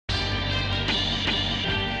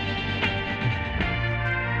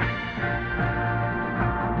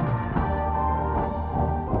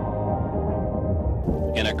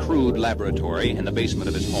crude laboratory in the basement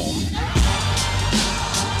of his home.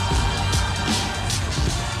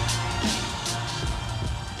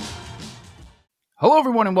 Hello,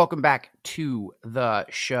 everyone, and welcome back to the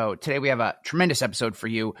show. Today, we have a tremendous episode for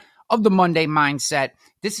you of the Monday Mindset.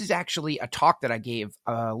 This is actually a talk that I gave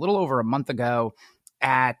a little over a month ago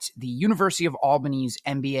at the University of Albany's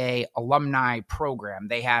MBA alumni program.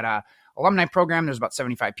 They had a alumni program. There's about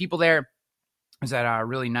 75 people there. It was at a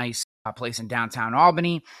really nice place in downtown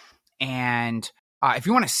Albany. And if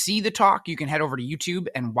you want to see the talk, you can head over to YouTube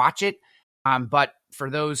and watch it. But for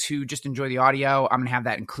those who just enjoy the audio, I'm going to have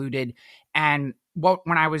that included. And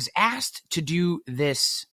when I was asked to do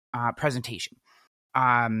this presentation,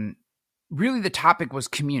 really the topic was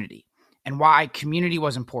community and why community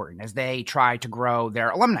was important as they try to grow their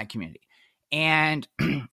alumni community. And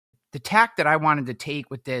the tack that I wanted to take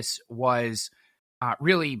with this was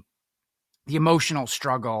really the emotional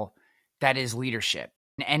struggle that is leadership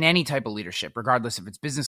and any type of leadership, regardless if it's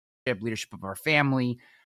business leadership of our family,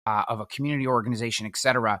 of a community organization,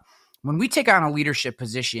 etc. When we take on a leadership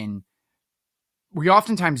position, we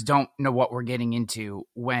oftentimes don't know what we're getting into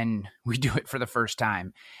when we do it for the first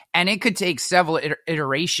time. And it could take several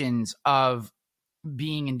iterations of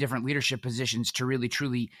being in different leadership positions to really,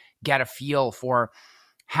 truly get a feel for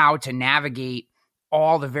how to navigate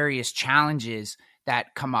all the various challenges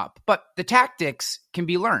that come up. But the tactics can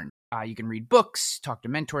be learned. You can read books, talk to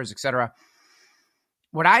mentors, etc.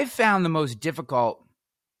 What I've found the most difficult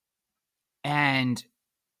and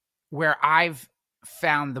where I've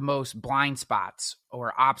found the most blind spots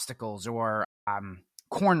or obstacles or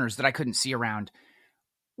corners that I couldn't see around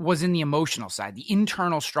was in the emotional side, the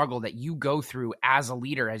internal struggle that you go through as a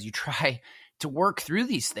leader as you try to work through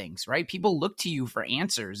these things, right? People look to you for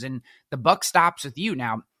answers and the buck stops with you.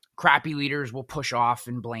 Now, crappy leaders will push off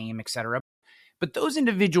and blame, etc. But those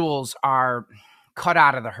individuals are cut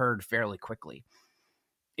out of the herd fairly quickly.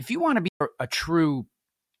 If you want to be a true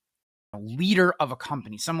leader of a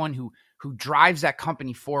company, someone who drives that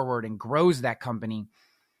company forward and grows that company,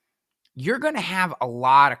 you're going to have a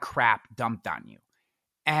lot of crap dumped on you.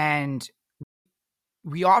 And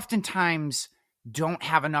we oftentimes don't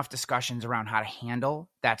have enough discussions around how to handle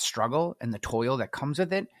that struggle and the toil that comes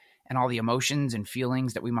with it and all the emotions and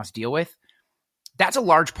feelings that we must deal with. That's a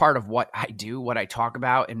large part of what I do, what I talk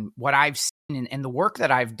about, and what I've seen and the work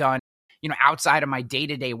that I've done, outside of my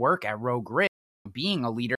day-to-day work at Rogue Risk, being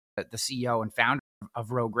a leader, the CEO and founder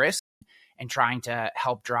of Rogue Risk, and trying to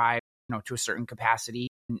help drive, to a certain capacity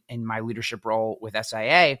in my leadership role with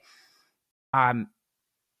SIA. I've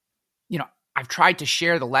tried to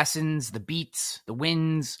share the lessons, the beats, the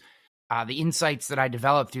wins, the insights that I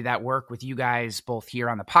developed through that work with you guys, both here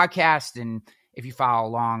on the podcast. And if you follow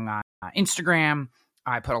along on Instagram,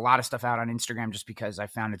 I put a lot of stuff out on Instagram just because I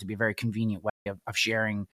found it to be a very convenient way of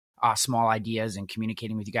sharing small ideas and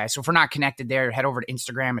communicating with you guys. So if we're not connected there, head over to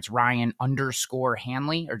Instagram. It's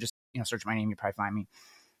Ryan_Hanley, or just, search my name. You'll probably find me.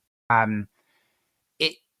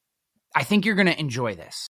 I think you're going to enjoy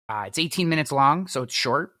this. It's 18 minutes long, so it's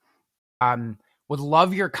short. Would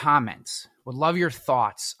love your comments, would love your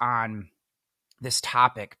thoughts on this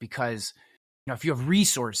topic, because if you have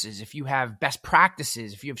resources, if you have best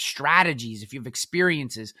practices, if you have strategies, if you have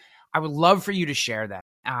experiences, I would love for you to share that.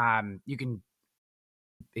 You can,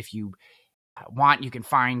 if you want, you can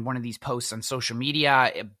find one of these posts on social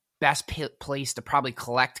media. Best place to probably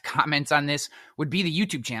collect comments on this would be the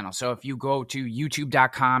YouTube channel. So if you go to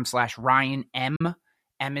youtube.com/Ryan M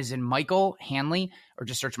as in Michael Hanley, or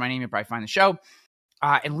just search my name, you'll probably find the show,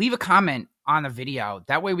 and leave a comment on the video.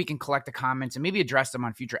 That way we can collect the comments and maybe address them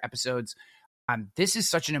on future episodes. This is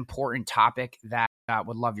such an important topic that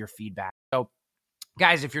would love your feedback. So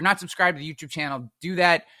guys, if you're not subscribed to the YouTube channel, do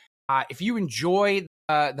that. If you enjoy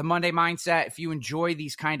the Monday Mindset, if you enjoy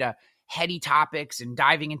these kind of heady topics and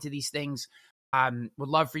diving into these things, would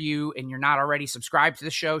love for you, and you're not already subscribed to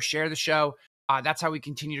the show, share the show. That's how we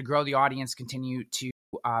continue to grow the audience, continue to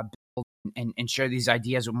build and share these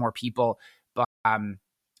ideas with more people. But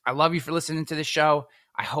I love you for listening to this show.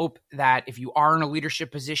 I hope that if you are in a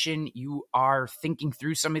leadership position, you are thinking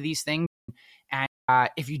through some of these things. And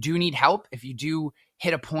if you do need help, if you do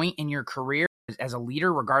hit a point in your career as a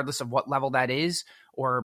leader, regardless of what level that is,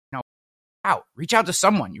 or reach out to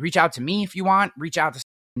someone. You reach out to me if you want. Reach out to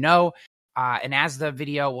someone and as the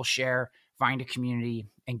video will share, find a community,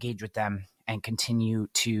 engage with them, and continue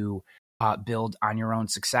to build on your own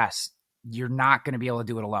success. You're not going to be able to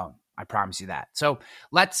do it alone. I promise you that. So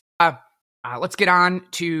let's get on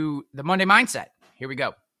to the Monday Mindset. Here we go.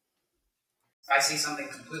 If I see something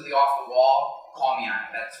completely off the wall, call me on it.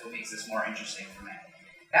 That's what makes this more interesting for me.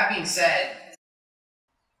 That being said,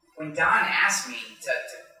 when Don asked me to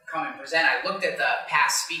come and present, I looked at the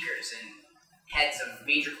past speakers and heads of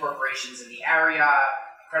major corporations in the area,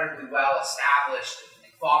 incredibly well established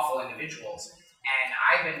and thoughtful individuals, and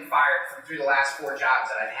I've been fired from 3 of the last 4 jobs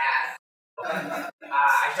that I've had.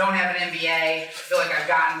 I don't have an MBA. I feel like I've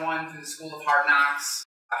gotten one through the School of Hard Knocks.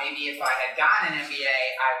 Maybe if I had gotten an MBA,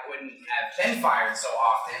 I wouldn't have been fired so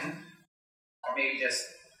often. Or maybe just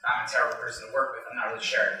I'm a terrible person to work with. I'm not really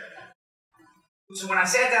sure. So when I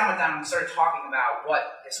sat down with them and started talking about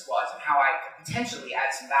what this was and how I could potentially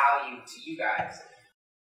add some value to you guys,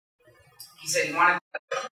 he said he wanted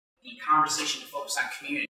the conversation to focus on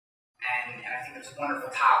community. And I think it was a wonderful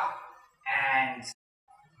topic. And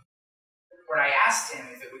what I asked him,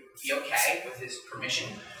 if it would be okay with his permission,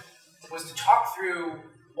 was to talk through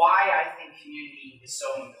why I think community is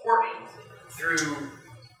so important through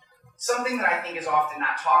something that I think is often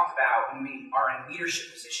not talked about when we are in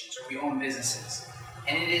leadership positions or we own businesses.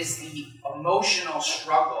 And it is the emotional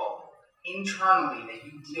struggle internally that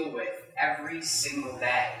you deal with every single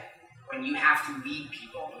day when you have to lead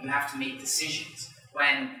people, when you have to make decisions,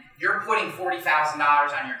 when you're putting $40,000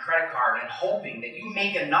 on your credit card and hoping that you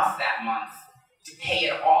make enough that month to pay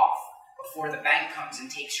it off before the bank comes and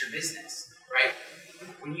takes your business, right?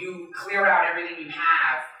 When you clear out everything you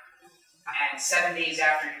have and 7 days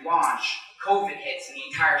after you launch, COVID hits and the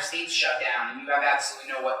entire state's shut down and you have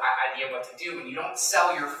absolutely no idea what to do and you don't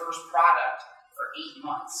sell your first product for 8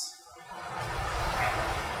 months. Right?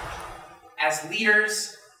 As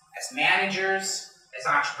leaders, as managers, as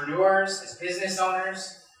entrepreneurs, as business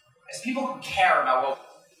owners, as people who care about what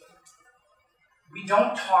we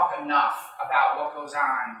don't talk enough about what goes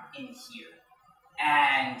on in here.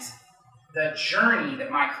 And the journey that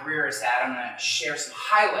my career has had, I'm going to share some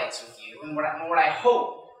highlights with you. And what I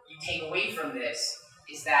hope you take away from this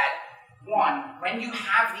is that, one, when you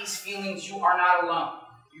have these feelings, you are not alone.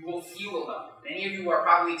 You will feel alone. Many of you are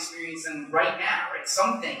probably experiencing them right now, right?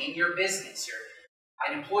 Something in your business,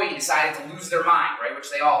 an employee decided to lose their mind, right? Which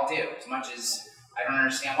they all do. As much as I don't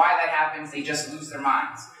understand why that happens, they just lose their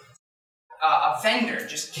minds. A vendor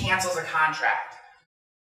just cancels a contract.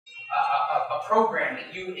 A program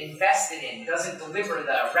that you invested in doesn't deliver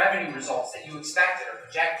the revenue results that you expected or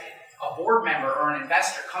projected. A board member or an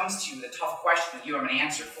investor comes to you with a tough question that you have an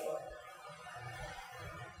answer for.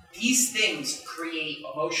 These things create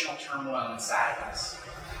emotional turmoil inside of us.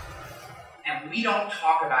 And we don't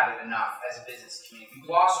talk about it enough as a business community. We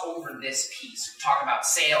gloss over this piece. We talk about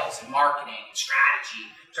sales and marketing and strategy.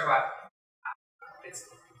 We talk about it's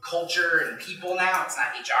culture and people now. It's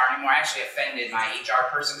not HR anymore. I actually offended my HR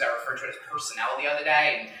person that I referred to it as personnel the other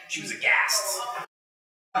day, and she was aghast.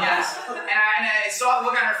 Yes. And I saw the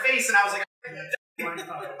look on her face, and I was like,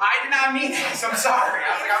 I did not mean that, so I'm sorry. I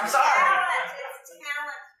was like, I'm sorry.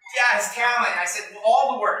 Yeah, it's talent. I said, well,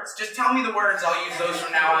 all the words. Just tell me the words. I'll use those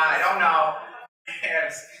from now on. I don't know.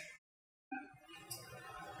 Yes.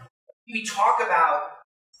 We talk about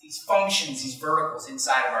these functions, these verticals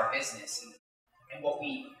inside of our business, and what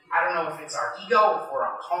I don't know if it's our ego, if we're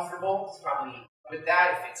uncomfortable, it's probably with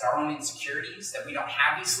that, if it's our own insecurities, that we don't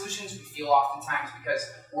have these solutions, we feel oftentimes because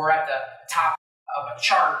we're at the top of a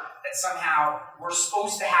chart that somehow we're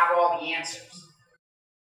supposed to have all the answers.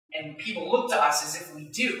 And people look to us as if we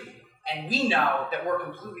do, and we know that we're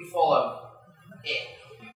completely full of it.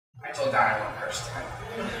 I told Don I won't curse tonight.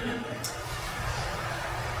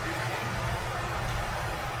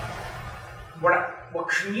 What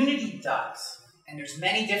community does, and there's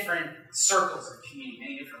many different circles of community,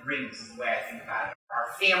 many different rings is the way I think about it.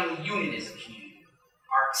 Our family unit is a community.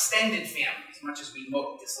 Our extended family, as much as we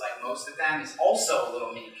dislike most of them, is also a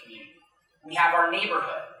little mini community. We have our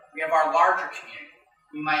neighborhood. We have our larger community.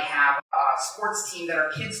 We might have a sports team that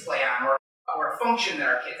our kids play on, or a function that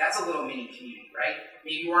our kids, that's a little mini community, right?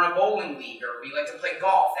 Maybe we're in a bowling league, or we like to play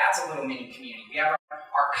golf, that's a little mini community. We have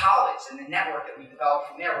our college and the network that we developed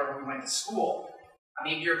from there where we went to school.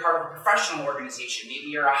 Maybe you're part of a professional organization, maybe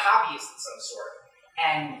you're a hobbyist of some sort.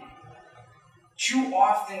 And too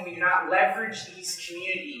often we do not leverage these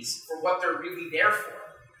communities for what they're really there for,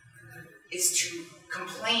 is to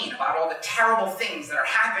complain about all the terrible things that are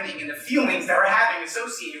happening and the feelings that are happening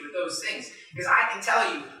associated with those things. Because I can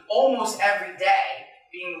tell you, almost every day,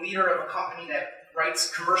 being the leader of a company that writes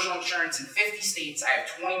commercial insurance in 50 states, I have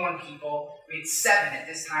 21 people. We had 7 at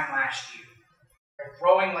this time last year. We're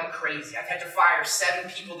growing like crazy. I've had to fire 7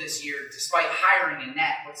 people this year despite hiring a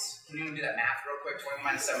net. Can anyone do that math real quick? 20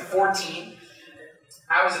 minus 7, 14.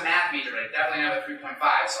 I was a math major, but I definitely have a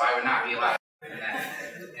 3.5, so I would not be allowed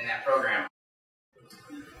in that program.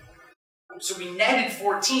 So we netted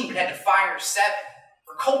 14, but had to fire 7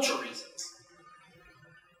 for culture reasons.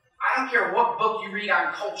 I don't care what book you read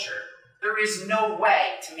on culture. there is no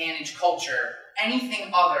way to manage culture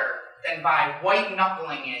anything other than by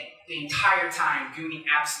white-knuckling it the entire time, doing the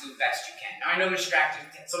absolute best you can. Now, I know there's strategies.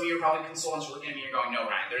 Some of you are probably consultants who are looking at me and going, no,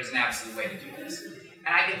 Ryan, there's an absolute way to do this.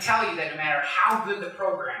 And I can tell you that no matter how good the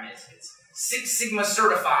program is, it's Six Sigma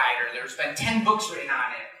certified, or there's been 10 books written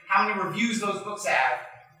on it, how many reviews those books have,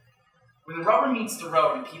 when the rubber meets the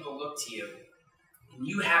road and people look to you, and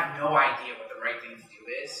you have no idea what the right thing to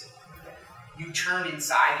do is, you turn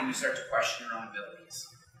inside and you start to question your own abilities.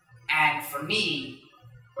 And for me,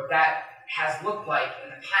 what that has looked like in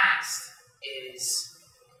the past is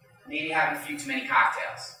maybe having a few too many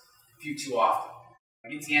cocktails, a few too often. I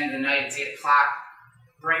get to the end of the night, it's 8 o'clock,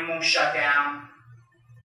 brain won't shut down,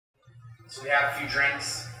 so we have a few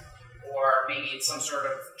drinks, or maybe it's some sort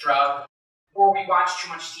of drug, or we watch too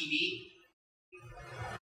much TV.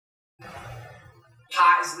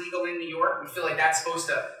 Pot is legal in New York. We feel like that's supposed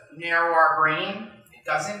to narrow our brain. It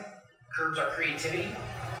doesn't. Curbs our creativity.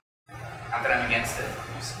 Not that I'm against it.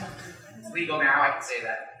 It's legal now, I can say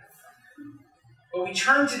that. But we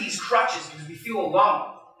turn to these crutches because we feel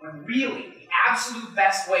alone, when really the absolute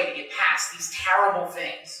best way to get past these terrible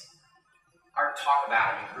things are to talk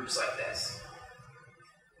about them in groups like this.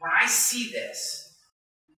 When I see this,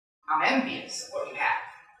 I'm envious of what you have.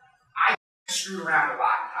 I screwed around a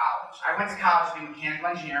lot in college. I went to college to be a mechanical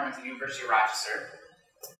engineer. I went to the University of Rochester.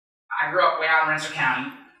 I grew up way out in Rensselaer County,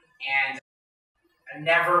 and I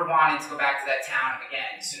never wanted to go back to that town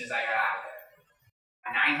again as soon as I got out of there.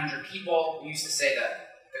 900 people. We used to say that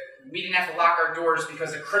we didn't have to lock our doors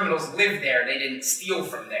because the criminals lived there. They didn't steal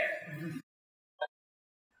from there.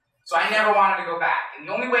 So I never wanted to go back. And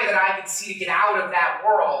the only way that I could see to get out of that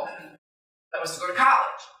world that was to go to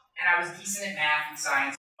college. And I was decent at math and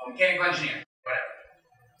science, mechanical engineering, whatever.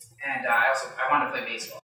 And I wanted to play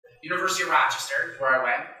baseball. University of Rochester is where I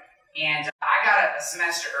went. And I got a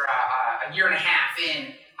semester, or a year and a half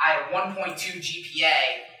in, I had a 1.2 GPA,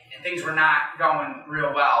 and things were not going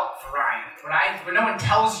real well for Ryan. What no one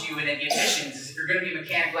tells you in the admissions is if you're going to be a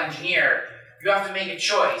mechanical engineer, you have to make a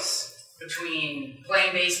choice between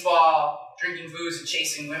playing baseball, drinking booze, and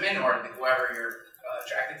chasing women, or whoever you're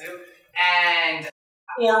attracted to,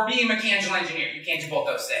 or being a mechanical engineer. You can't do both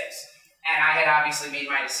those things. And I had obviously made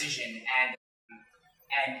my decision, and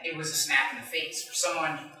it was a smack in the face for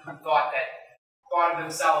someone who thought of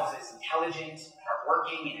themselves as intelligent,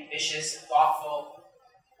 hardworking, and ambitious, and thoughtful.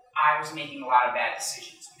 I was making a lot of bad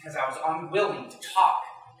decisions because I was unwilling to talk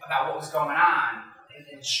about what was going on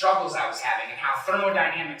and the struggles I was having and how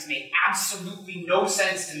thermodynamics made absolutely no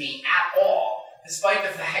sense to me at all, despite the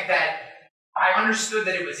fact that I understood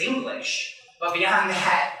that it was English, but beyond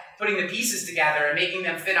that, putting the pieces together and making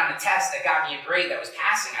them fit on a test that got me a grade that was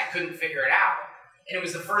passing, I couldn't figure it out. And it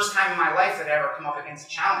was the first time in my life that I'd ever come up against a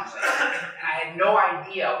challenge like that. And I had no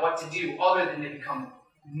idea what to do other than to become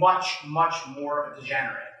much, much more of a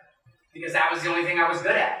degenerate. Because that was the only thing I was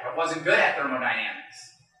good at. I wasn't good at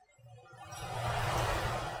thermodynamics.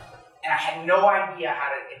 And I had no idea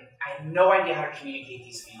how to communicate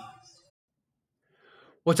these feelings.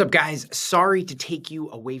 What's up, guys? Sorry to take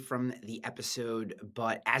you away from the episode,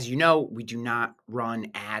 but as you know, we do not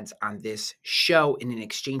run ads on this show. And in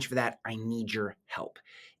exchange for that, I need your help.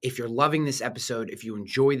 If you're loving this episode, if you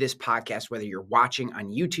enjoy this podcast, whether you're watching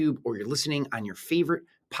on YouTube or you're listening on your favorite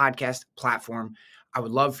podcast platform, I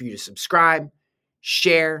would love for you to subscribe,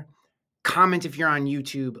 share, comment if you're on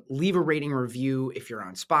YouTube, leave a rating review if you're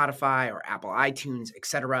on Spotify or Apple iTunes,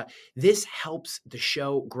 etc. This helps the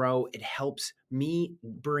show grow. It helps me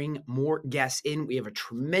bring more guests in. We have a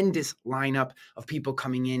tremendous lineup of people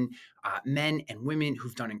coming in, men and women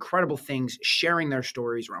who've done incredible things, sharing their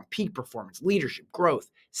stories around peak performance, leadership, growth,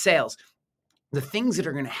 sales, the things that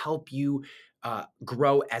are going to help you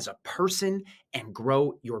grow as a person and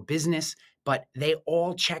grow your business. But they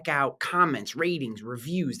all check out comments, ratings,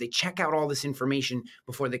 reviews. They check out all this information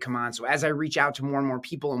before they come on. So as I reach out to more and more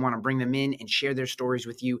people and want to bring them in and share their stories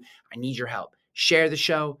with you, I need your help. Share the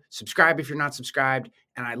show, subscribe if you're not subscribed,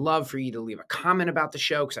 and I'd love for you to leave a comment about the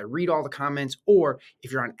show because I read all the comments, or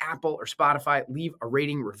if you're on Apple or Spotify, leave a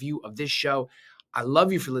rating review of this show. I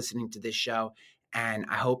love you for listening to this show, and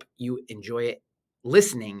I hope you enjoy it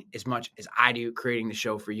listening as much as I do creating the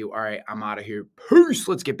show for you. All right, I'm out of here. Peace.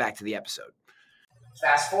 Let's get back to the episode.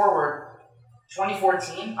 Fast forward,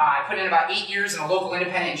 2014, I put in about 8 years in a local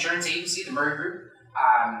independent insurance agency, the Murray Group.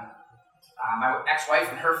 My ex-wife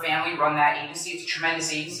and her family run that agency. It's a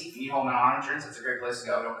tremendous agency. If you need home and auto insurance, it's a great place to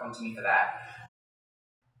go. Don't come to me for that.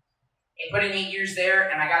 I put in 8 years there,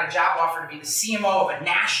 and I got a job offer to be the CMO of a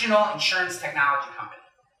national insurance technology company.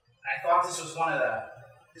 And I thought this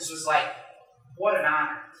was like, what an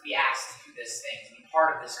honor to be asked to do this thing, to be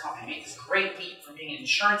part of this company. I made this great leap from being an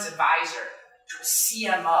insurance advisor to a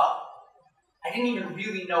CMO. I didn't even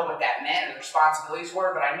really know what that meant or the responsibilities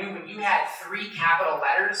were, but I knew when you had 3 capital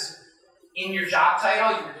letters in your job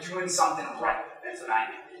title, you were doing something right. That's what I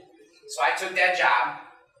knew. So I took that job,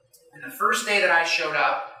 and the first day that I showed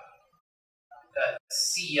up, the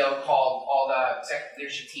CEO called all the executive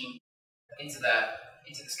leadership team into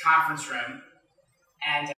this conference room,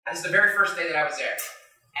 and this is the very first day that I was there.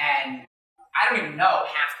 And I don't even know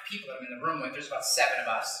half the people that I'm in the room with. There's about 7 of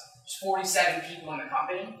us. There's 47 people in the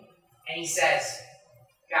company. And he says,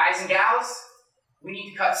 guys and gals, we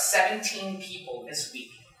need to cut 17 people this week.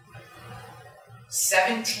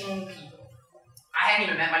 17 people. I hadn't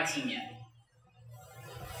even met my team yet.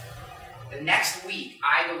 The next week,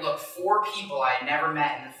 I had to look 4 people I had never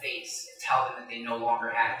met in the face and tell them that they no longer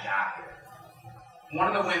had a job here. One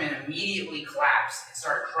of the women immediately collapsed and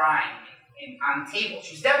started crying on the table.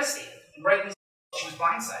 She was devastated. And rightly so, she was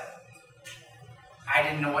blindsided. I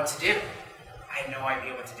didn't know what to do. I had no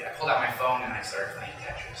idea what to do. I pulled out my phone and I started playing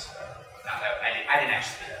Tetris. I didn't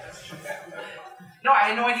actually do that. No, I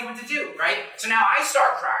had no idea what to do, right? So now I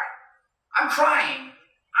start crying. I'm crying.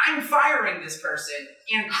 I'm firing this person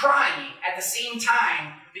and crying at the same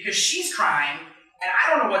time because she's crying and I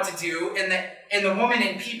don't know what to do. And the woman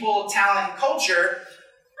in people, talent, and culture,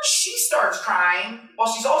 she starts crying while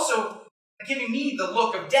she's also giving me the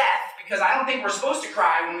look of death because I don't think we're supposed to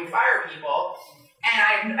cry when we fire people.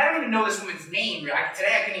 And I don't even know this woman's name. Today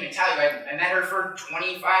I couldn't even tell you. I met her for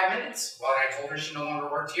 25 minutes while I told her she no longer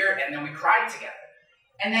worked here, and then we cried together.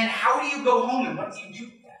 And then how do you go home and what do you do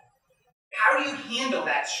with that? How do you handle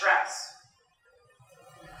that stress?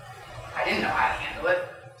 I didn't know how to handle it,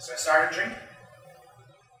 so I started drinking.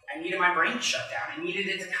 I needed my brain to shut down. I needed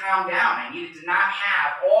it to calm down. I needed to not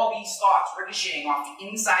have all these thoughts ricocheting off the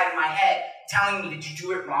inside of my head telling me, did you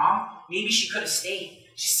do it wrong? Maybe she could have stayed.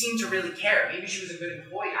 She seemed to really care. Maybe she was a good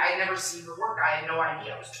employee. I had never seen her work. I had no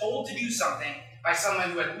idea. I was told to do something by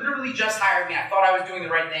someone who had literally just hired me. I thought I was doing the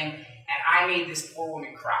right thing, and I made this poor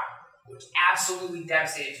woman cry. It was absolutely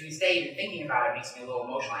devastating. To this day, even thinking about it makes me a little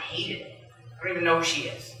emotional. I hated it. I don't even know who she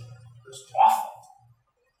is. It was awful.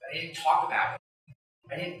 But I didn't talk about it.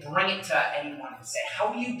 I didn't bring it to anyone and say,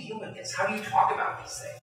 how do you deal with this? How do you talk about these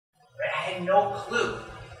things? Right? I had no clue.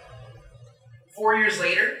 4 years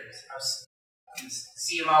later, I was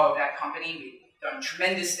CMO of that company. We've done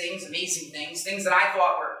tremendous things, amazing things, things that I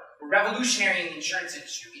thought were revolutionary in the insurance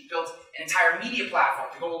industry. We built an entire media platform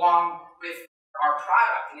to go along with our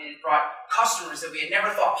product, and it brought customers that we had never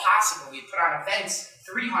thought possible. We had put on events,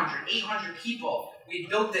 300, 800 people. We had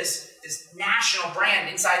built this national brand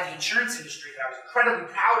inside the insurance industry that I was incredibly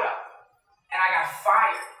proud of. And I got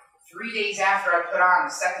fired 3 days after I put on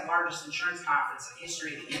the 2nd largest insurance conference in the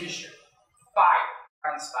history of the industry. Fired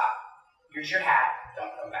on the spot. Here's your hat,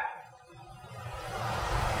 don't come back.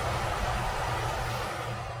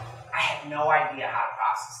 I had no idea how to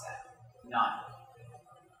process that. None.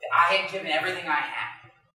 I had given everything I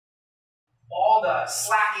had. All the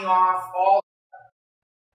slacking off, all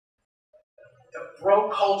the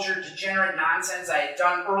broke culture, degenerate nonsense I had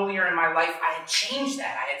done earlier in my life, I had changed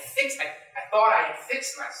that. I thought I had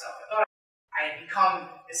fixed myself. I thought I had become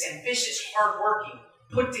this ambitious, hardworking,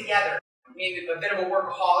 put together, maybe a bit of a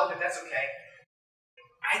workaholic, but that's okay.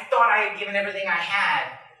 I thought I had given everything I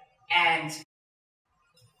had, and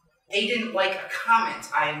they didn't like a comment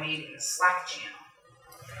I had made in the Slack channel.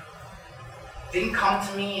 Didn't come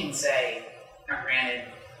to me and say, now granted,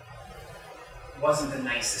 it wasn't the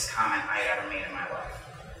nicest comment I had ever made in my life.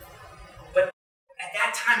 But at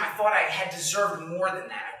that time, I thought I had deserved more than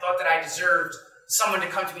that. I thought that I deserved someone to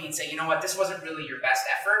come to me and say, you know what, this wasn't really your best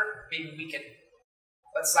effort. Maybe we could,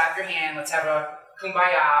 let's slap your hand, let's have a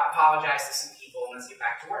kumbaya, apologize to some people, and let's get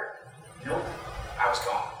back to work. Nope, I was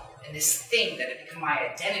gone. And this thing that had become my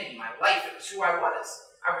identity, my life, it was who I was.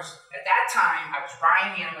 At that time, I was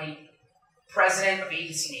Ryan Hanley, president of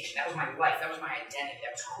Agency Nation. That was my life, that was my identity,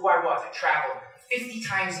 that was who I was. I traveled 50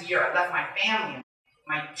 times a year. I left my family,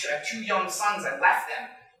 my 2 young sons, I left them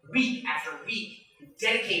week after week, and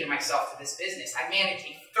dedicated myself to this business. I managed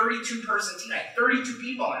a 32-person team. I had 32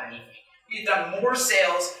 people underneath me. We had done more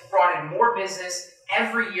sales, brought in more business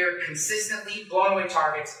every year, consistently, blowing away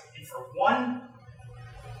targets, and for one,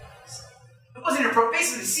 it wasn't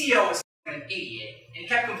basically the CEO was an idiot, and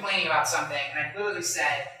kept complaining about something, and I literally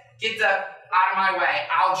said, get out of my way,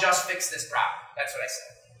 I'll just fix this problem. That's what I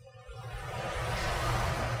said.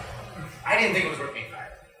 I didn't think it was worth being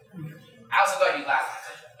fired. I also thought you'd laugh when I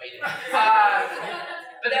said that, but you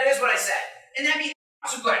didn't. But that is what I said. And that means,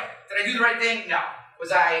 so good. Did I do the right thing? No.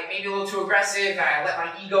 Was I maybe a little too aggressive? Did I let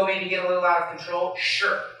my ego maybe get a little out of control?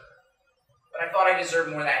 Sure. but I thought I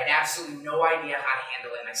deserved more of that. I had absolutely no idea how to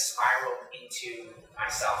handle it, and I spiraled into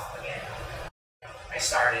myself again. I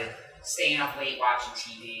started staying up late watching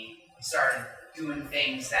TV. I started doing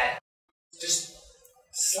things that just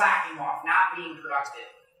slacking off, not being productive,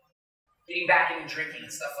 getting back into drinking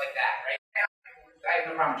and stuff like that, right? I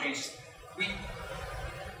have no problem drinking.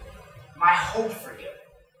 My hope for you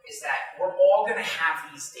is that we're all going to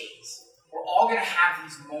have these days. We're all going to have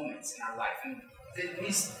these moments in our life, and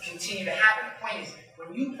these continue to happen. The point is,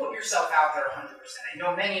 when you put yourself out there 100%, I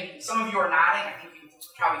know some of you are nodding. I think you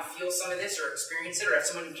probably feel some of this or experience it, or have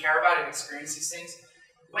someone you care about who experience these things.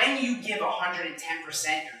 When you give 110%,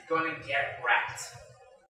 you're going to get wrecked.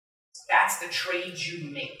 That's the trade you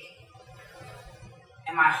make.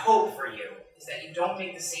 And my hope for you is that you don't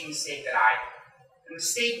make the same mistake that I did. The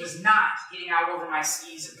mistake was not getting out over my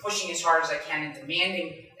skis and pushing as hard as I can and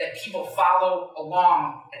demanding that people follow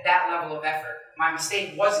along at that level of effort. My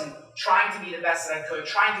mistake wasn't trying to be the best that I could,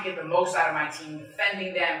 trying to get the most out of my team,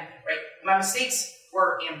 defending them, right? My mistakes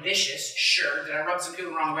were ambitious, sure. Did I rub some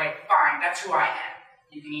people the wrong way? Fine, that's who I am.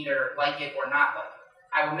 You can either like it or not like it.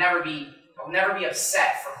 I will never be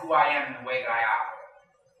upset for who I am and the way that I operate.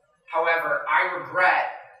 However, I regret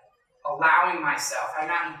allowing myself, by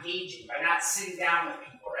not engaging, by not sitting down with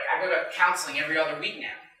people, right? I go to counseling every other week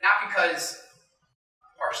now. Not because,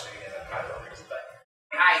 partially because I'm not a reason, but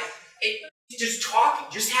just talking,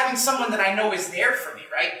 just having someone that I know is there for me,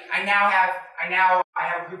 right? I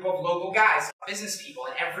have a group of local guys, business people,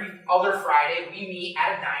 and every other Friday we meet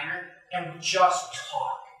at a diner and we just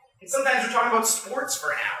talk. And sometimes we're talking about sports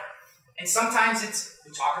for an hour. And sometimes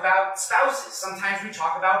we talk about spouses. Sometimes we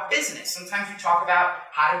talk about business. Sometimes we talk about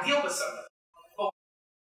how to deal with somebody. But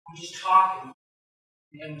we just talk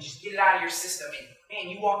and just get it out of your system. And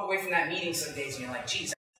man, you walk away from that meeting some days and you're like,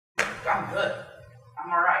 geez, I'm good.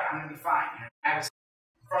 I'm all right. I'm going to be fine. And I was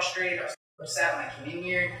frustrated. I was upset when I came in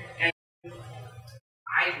here. And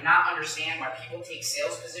I do not understand why people take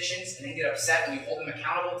sales positions and then get upset when you hold them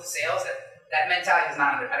accountable to sales. That mentality is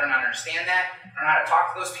not, I don't understand that. I don't know how to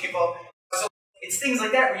talk to those people. So it's things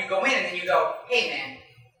like that where you go in and then you go, hey man,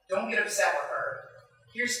 don't get upset with her.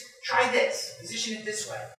 Try this, position it this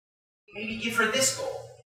way. Maybe give her this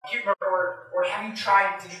goal. Or have you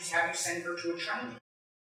tried, have you send her to a training?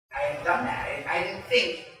 I had done that. I didn't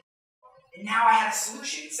think. And now I had a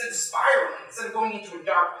solution. Instead of spiraling, instead of going into a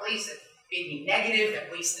dark place that made me negative,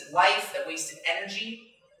 that wasted life, that wasted energy,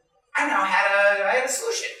 I now had a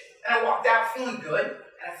solution. And I walked out feeling good, and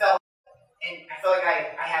I felt like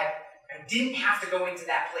I didn't have to go into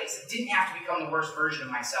that place. I didn't have to become the worst version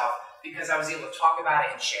of myself because I was able to talk about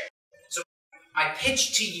it and share. So my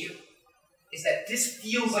pitch to you is that this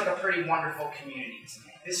feels like a pretty wonderful community to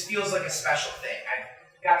me. This feels like a special thing.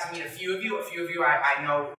 I got to meet a few of you I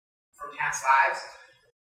know from past lives.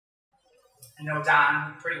 I know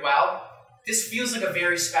Don pretty well. This feels like a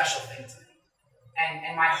very special thing to me.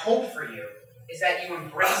 And my hope for you is that you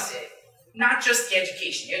embrace it, not just the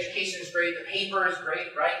education. The education is great, the paper is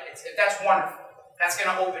great, right? That's wonderful. That's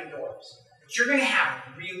going to open doors. But you're going to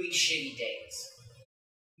have really shitty days.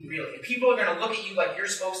 Really. And people are going to look at you like you're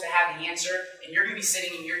supposed to have the answer, and you're going to be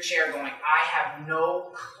sitting in your chair going, I have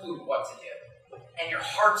no clue what to do. And your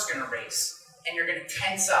heart's going to race, and you're going to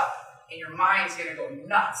tense up, and your mind's going to go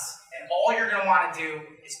nuts. And all you're going to want to do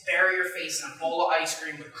is bury your face in a bowl of ice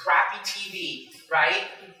cream with crappy TV, right?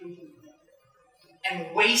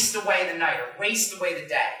 And waste away the night or waste away the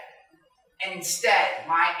day. And instead,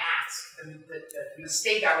 my ask, the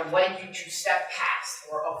mistake I would like you to step past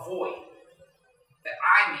or avoid that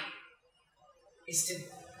I made is to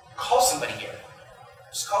call somebody here.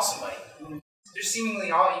 Just call somebody. They're seemingly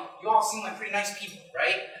you all seem like pretty nice people,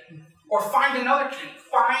 right? Or find another community.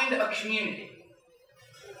 Find a community.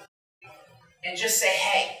 And just say,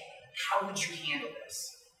 hey, how would you handle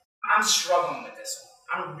this? I'm struggling with this one.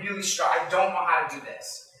 I'm really struggling. I don't know how to do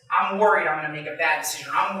this. I'm worried I'm going to make a bad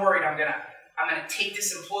decision. I'm worried I'm going to take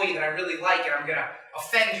this employee that I really like and I'm going to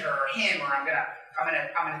offend her or him, or I'm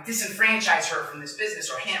going to disenfranchise her from this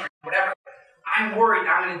business or him or whatever. I'm worried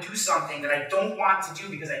I'm going to do something that I don't want to do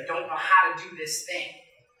because I don't know how to do this thing.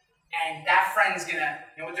 And that friend's going to,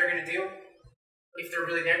 you know what they're going to do? If they're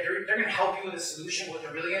really there, they're going to help you with a solution. What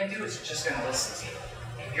they're really going to do is just going to listen to you.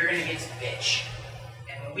 And you're going to get to bitch.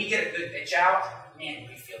 And when we get a good bitch out, man,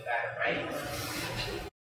 we feel better, right?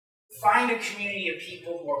 Find a community of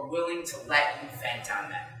people who are willing to let you vent on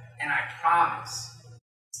them. And I promise,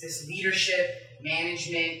 this leadership,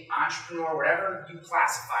 management, entrepreneur, whatever you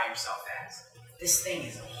classify yourself as, this thing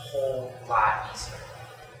is a whole lot easier.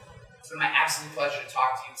 It's been my absolute pleasure to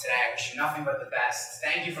talk to you today. I wish you nothing but the best.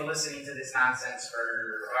 Thank you for listening to this nonsense for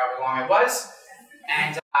however long it was.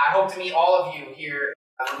 And I hope to meet all of you here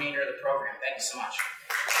the remainder of the program. Thank you so much.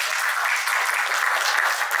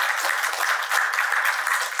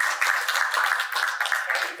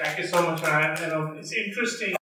 Thank you so much, Ryan. It's interesting.